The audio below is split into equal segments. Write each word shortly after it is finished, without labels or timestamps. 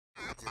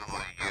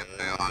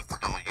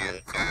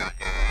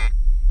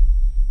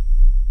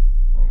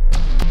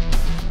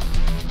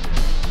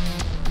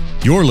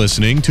You're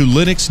listening to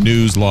Linux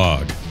News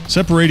Log,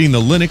 separating the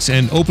Linux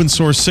and open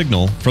source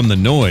signal from the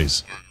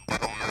noise.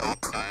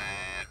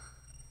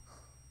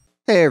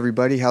 Hey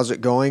everybody, how's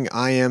it going?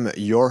 I am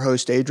your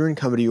host Adrian,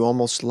 coming to you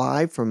almost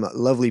live from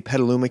lovely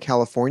Petaluma,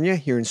 California,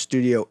 here in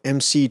Studio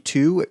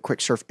MC2 at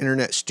QuickSurf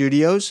Internet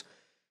Studios.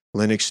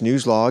 Linux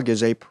News Log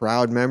is a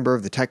proud member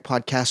of the Tech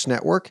Podcast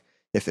Network.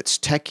 If it's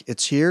tech,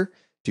 it's here.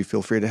 Do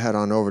feel free to head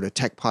on over to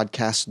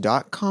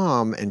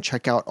techpodcast.com and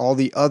check out all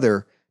the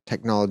other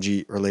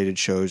technology-related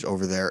shows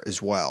over there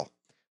as well.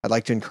 I'd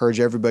like to encourage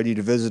everybody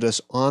to visit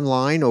us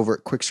online over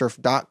at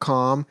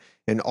quicksurf.com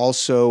and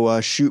also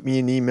shoot me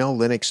an email,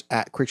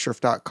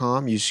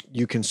 linux@quicksurf.com.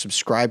 You can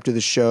subscribe to the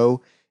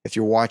show if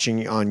you're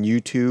watching on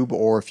YouTube,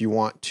 or if you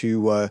want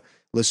to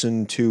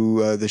listen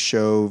to the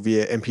show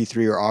via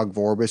MP3 or OGG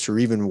Vorbis, or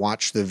even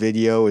watch the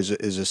video as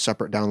a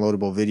separate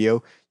downloadable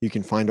video. You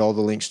can find all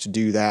the links to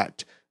do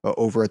that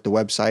over at the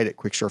website at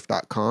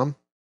quicksurf.com.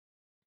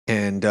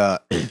 And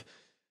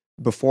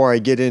before I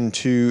get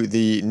into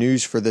the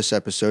news for this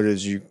episode,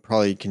 as you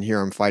probably can hear,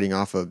 I'm fighting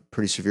off a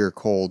pretty severe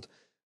cold.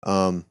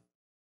 I'd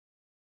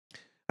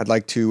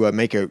like to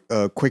make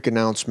a quick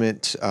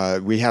announcement.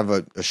 We have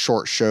a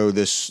short show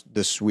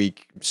this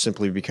week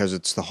simply because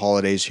it's the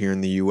holidays here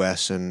in the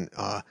U.S. and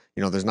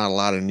there's not a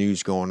lot of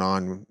news going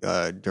on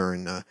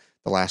during the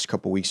last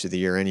couple weeks of the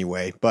year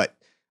anyway. But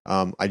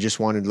I just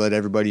wanted to let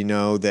everybody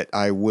know that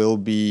I will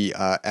be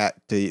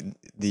at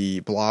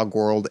the Blog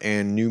World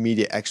and New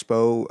Media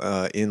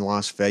Expo in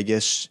Las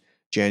Vegas,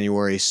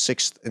 January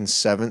 6th and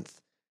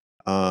 7th.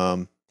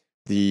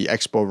 The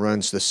expo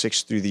runs the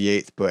 6th through the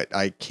 8th, but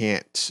I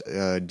can't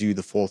do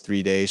the full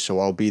 3 days, so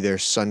I'll be there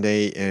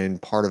Sunday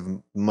and part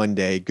of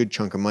Monday, good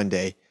chunk of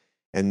Monday.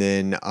 And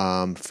then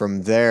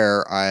from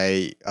there,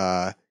 I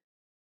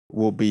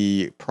will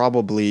be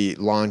probably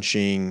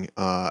launching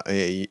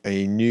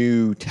a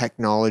new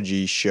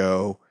technology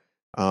show.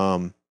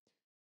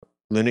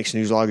 Linux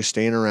News Log is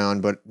staying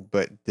around, but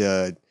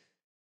the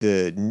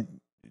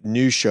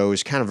new show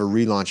is kind of a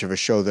relaunch of a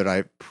show that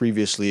I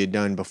previously had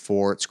done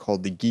before. It's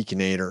called The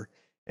Geekinator,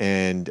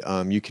 and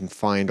you can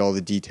find all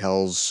the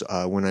details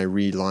when I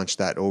relaunch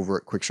that over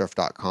at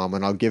quicksurf.com,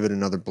 and I'll give it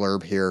another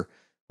blurb here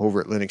over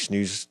at Linux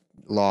News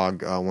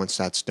Log once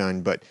that's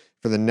done. But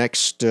for the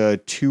next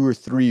 2 or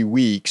 3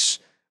 weeks,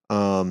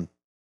 I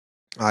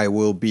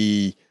will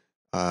be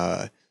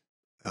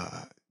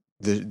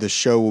the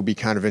show will be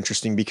kind of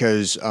interesting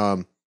because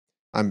I'm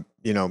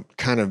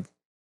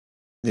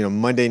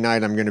Monday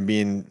night I'm going to be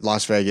in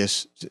Las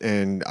Vegas,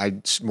 and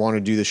I want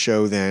to do the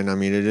show then. I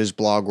mean, it is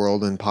Blog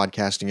World and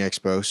Podcasting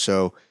Expo,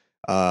 so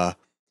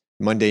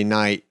Monday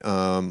night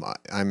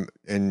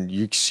and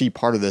you see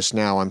part of this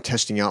now. I'm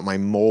testing out my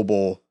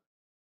mobile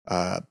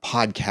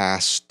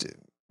podcast,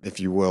 if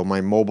you will, my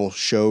mobile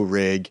show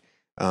rig,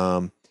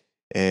 and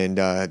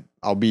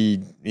I'll be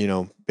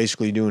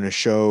basically doing a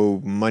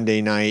show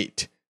Monday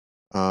night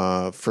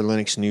for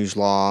Linux News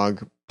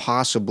Log,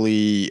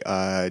 possibly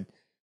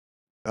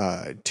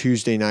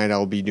Tuesday night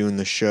I'll be doing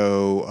the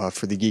show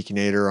for the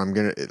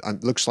Geekinator.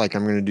 It looks like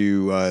I'm gonna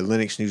do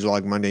Linux News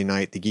Log Monday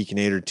night, the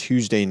Geekinator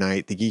Tuesday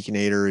night. The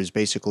Geekinator is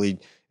basically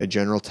a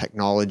general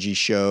technology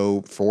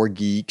show for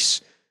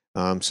geeks,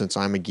 since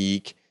I'm a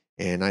geek,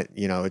 and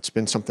it's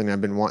been something I've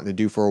been wanting to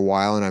do for a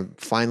while, and I'm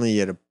finally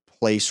at a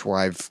place where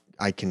I've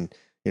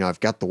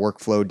got the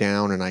workflow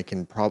down, and I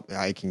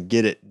can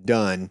get it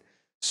done.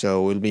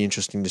 So it'll be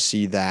interesting to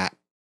see that.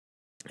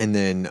 And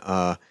then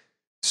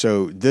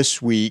so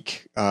this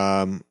week,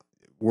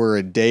 we're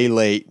a day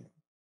late.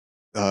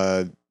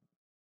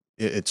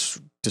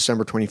 It's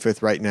December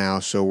 25th right now,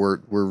 so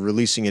we're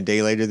releasing a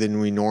day later than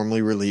we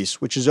normally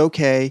release, which is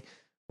okay.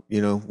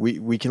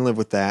 We can live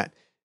with that.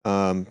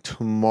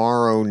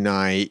 Tomorrow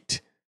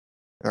night,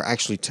 or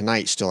actually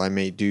tonight still, I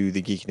may do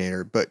the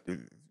Geekinator, but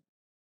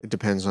it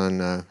depends on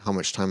how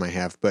much time I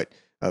have. But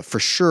for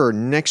sure,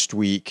 next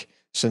week,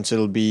 since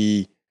it'll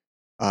be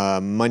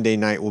Monday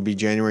night will be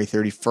January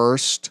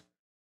 31st.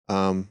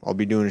 I'll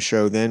be doing a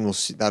show then. We'll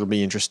see. That'll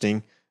be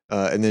interesting.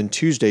 And then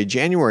Tuesday,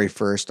 January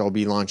 1st, I'll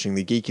be launching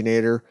the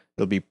Geekinator.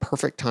 It'll be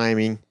perfect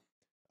timing.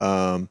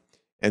 And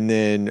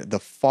then the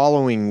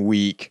following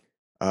week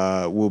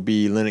will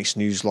be Linux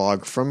News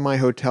Log from my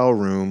hotel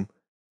room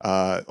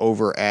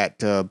over at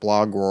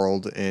Blog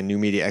World and New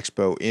Media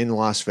Expo in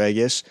Las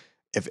Vegas.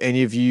 If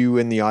any of you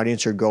in the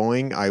audience are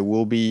going, I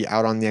will be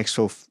out on the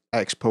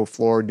expo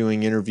floor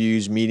doing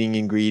interviews, meeting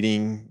and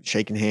greeting,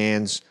 shaking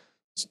hands,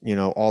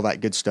 all that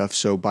good stuff.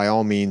 So by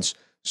all means,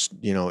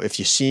 if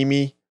you see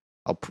me,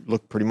 I'll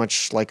look pretty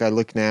much like I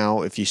look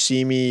now. If you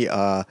see me,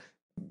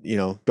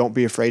 don't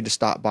be afraid to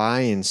stop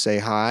by and say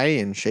hi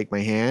and shake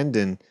my hand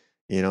and,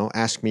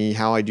 ask me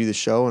how I do the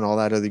show and all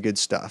that other good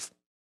stuff.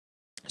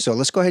 So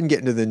let's go ahead and get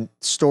into the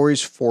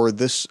stories for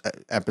this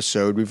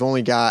episode. We've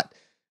only got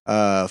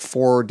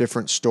 4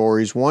 different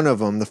stories. One of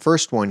them, the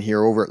first one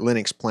here over at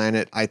Linux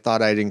Planet, I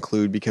thought I'd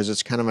include because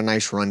it's kind of a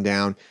nice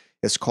rundown.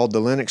 It's called the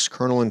Linux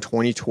Kernel in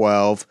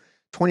 2012.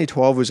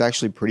 2012 was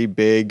actually pretty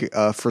big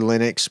for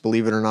Linux,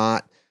 believe it or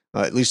not.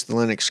 at least the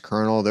Linux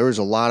kernel. There was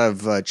a lot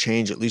of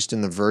change, at least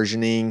in the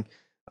versioning.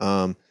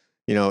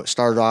 It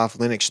started off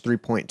Linux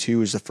 3.2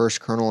 was the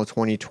first kernel of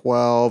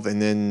 2012,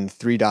 and then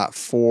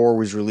 3.4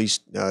 was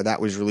released.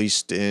 That was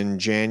released in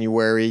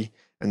January,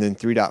 and then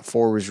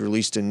 3.4 was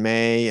released in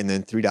May, and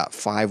then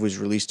 3.5 was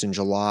released in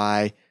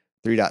July.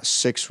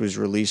 3.6 was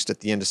released at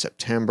the end of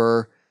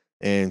September,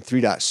 and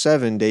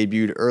 3.7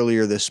 debuted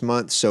earlier this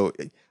month. So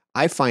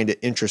I find it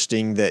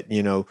interesting that,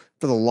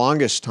 for the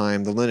longest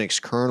time, the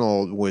Linux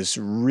kernel was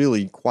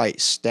really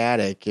quite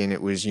static, and it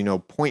was,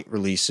 point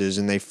releases.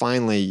 And they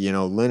finally,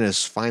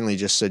 Linus finally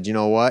just said, you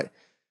know what,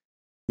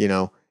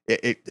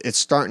 it's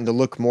starting to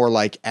look more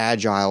like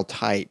agile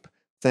type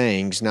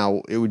things.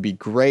 Now, it would be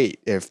great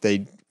if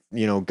they,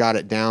 got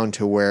it down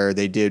to where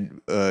they did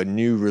a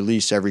new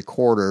release every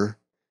quarter,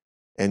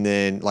 and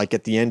then like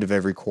at the end of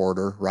every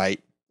quarter,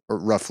 right? Or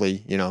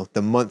roughly,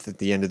 the month at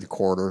the end of the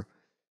quarter.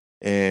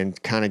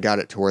 And kind of got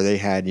it to where they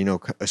had,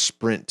 a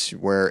sprint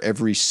where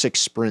every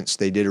 6 sprints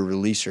they did a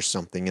release or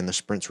something, and the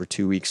sprints were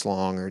 2 weeks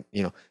long, or,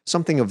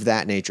 something of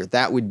that nature.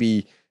 That would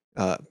be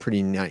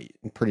pretty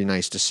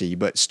nice to see.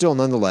 But still,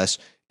 nonetheless,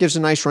 gives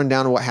a nice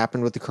rundown of what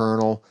happened with the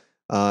kernel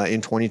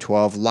in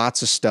 2012.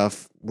 Lots of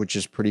stuff, which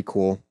is pretty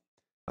cool.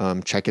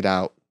 Check it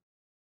out.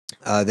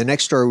 The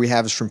next story we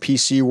have is from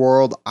PC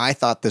World. I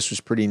thought this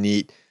was pretty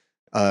neat.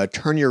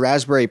 Turn your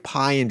Raspberry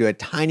Pi into a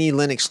tiny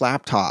Linux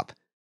laptop.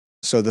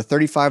 So the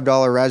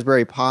 $35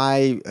 Raspberry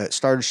Pi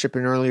started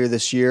shipping earlier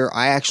this year.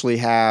 I actually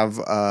have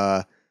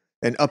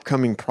an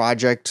upcoming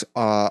project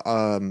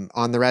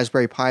on the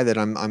Raspberry Pi that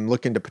I'm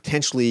looking to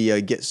potentially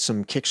get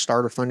some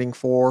Kickstarter funding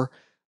for.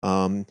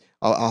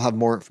 I'll have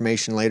more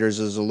information later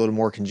as it's a little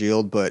more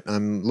congealed, but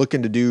I'm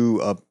looking to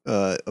do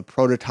a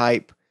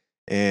prototype,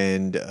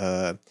 and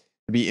it'd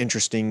be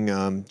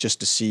interesting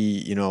just to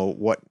see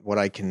what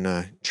I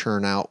can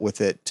churn out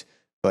with it.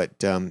 But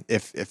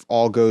if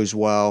all goes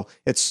well,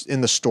 it's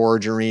in the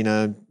storage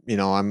arena.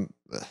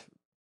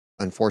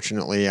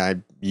 Unfortunately, I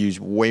use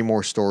way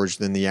more storage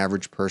than the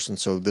average person,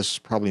 so this is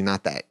probably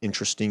not that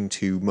interesting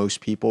to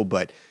most people.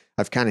 But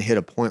I've kind of hit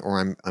a point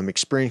where I'm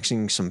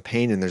experiencing some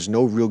pain, and there's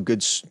no real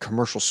good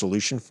commercial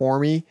solution for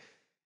me.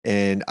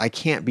 And I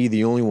can't be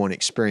the only one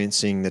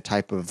experiencing the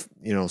type of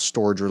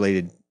storage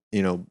related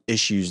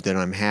issues that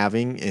I'm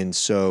having, and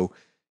so.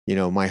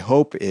 My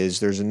hope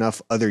is there's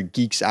enough other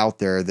geeks out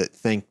there that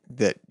think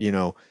that,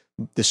 my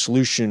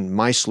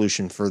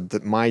solution for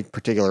my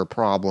particular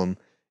problem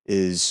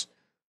is,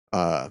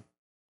 a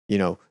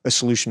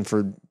solution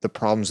for the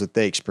problems that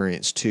they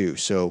experience too.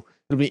 So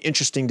it'll be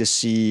interesting to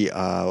see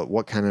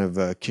what kind of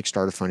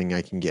Kickstarter funding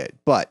I can get.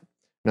 But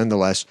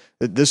nonetheless,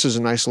 this is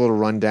a nice little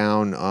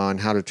rundown on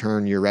how to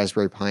turn your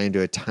Raspberry Pi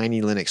into a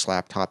tiny Linux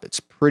laptop. It's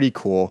pretty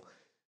cool.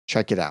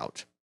 Check it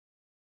out.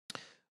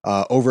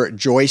 Over at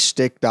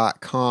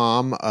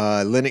joystick.com,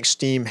 Linux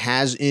Steam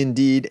has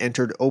indeed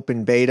entered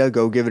open beta.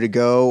 Go give it a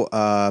go.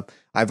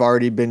 I've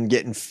already been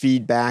getting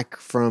feedback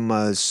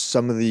from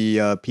some of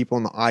the people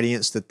in the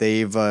audience that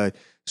they've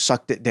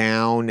sucked it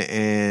down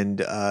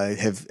and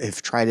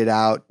have tried it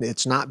out.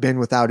 It's not been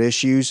without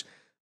issues,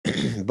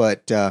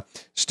 but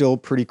still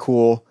pretty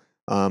cool.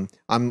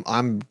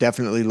 I'm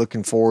definitely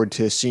looking forward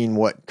to seeing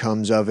what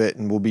comes of it,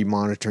 and we'll be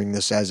monitoring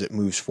this as it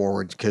moves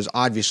forward, because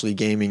obviously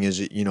gaming is,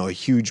 a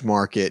huge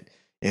market,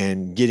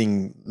 and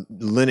getting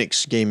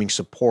Linux gaming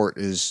support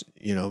is,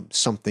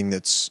 something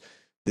that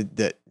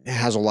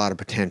has a lot of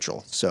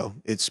potential. So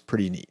it's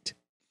pretty neat.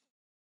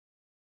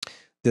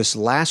 This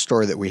last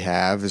story that we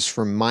have is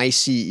from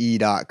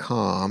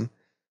myce.com.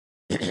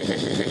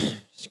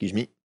 Excuse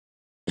me.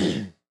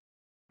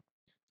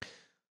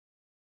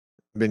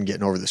 Been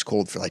getting over this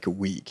cold for like a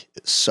week.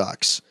 It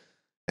sucks.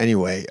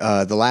 Anyway,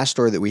 the last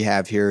story that we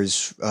have here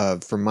is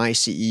from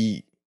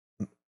myce.com.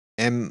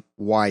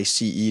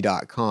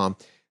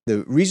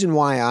 The reason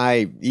why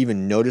I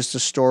even noticed the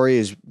story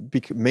is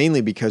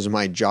mainly because of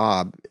my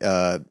job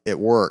at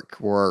work,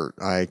 where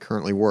I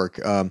currently work.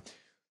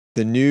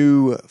 The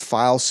new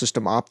file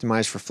system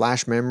optimized for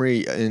flash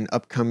memory in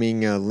upcoming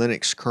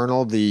Linux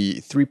kernel.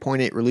 The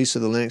 3.8 release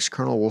of the Linux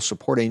kernel will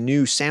support a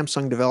new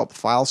Samsung-developed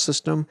file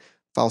system.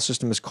 File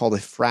system is called a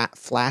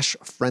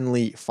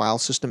flash-friendly file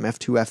system,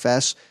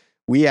 F2FS.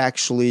 We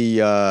actually,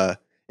 at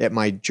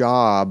my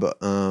job,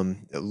 a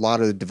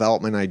lot of the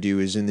development I do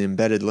is in the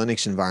embedded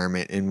Linux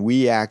environment, and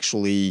we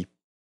actually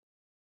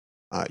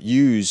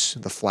use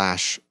the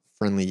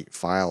flash-friendly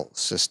file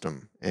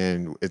system.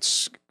 And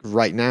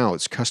right now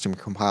it's custom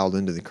compiled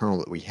into the kernel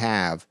that we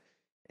have,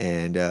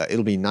 and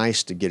it'll be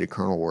nice to get a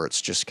kernel where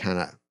it's just kind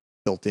of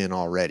built in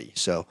already.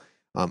 So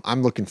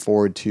I'm looking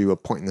forward to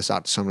pointing this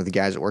out to some of the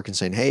guys at work and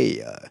saying,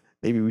 "Hey,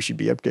 maybe we should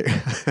be upgrading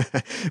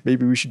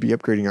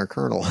our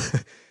kernel."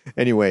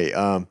 Anyway,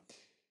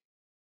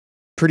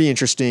 pretty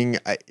interesting.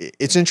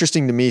 It's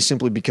interesting to me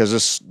simply because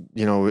this,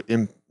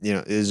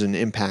 is an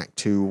impact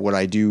to what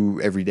I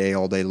do every day,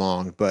 all day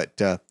long.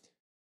 But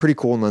pretty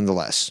cool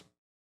nonetheless.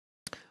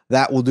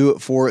 That will do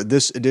it for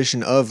this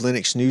edition of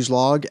Linux News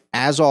Log.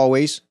 As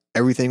always,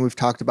 Everything we've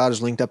talked about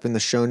is linked up in the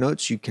show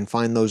notes. You can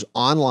find those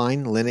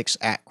online. Linux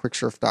at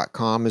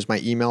quicksurf.com is my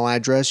email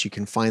address. You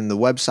can find the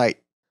website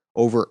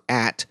over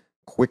at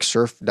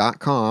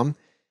quicksurf.com.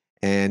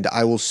 And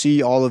I will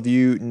see all of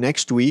you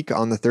next week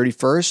on the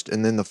 31st.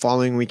 And then the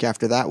following week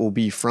after that will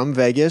be from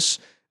Vegas.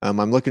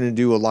 I'm looking to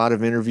do a lot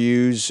of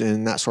interviews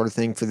and that sort of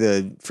thing for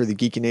the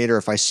Geekinator.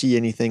 If I see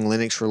anything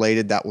Linux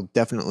related, that will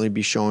definitely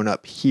be showing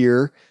up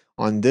here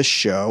on this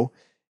show.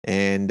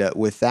 And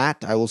with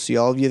that, I will see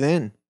all of you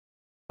then.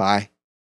 Bye.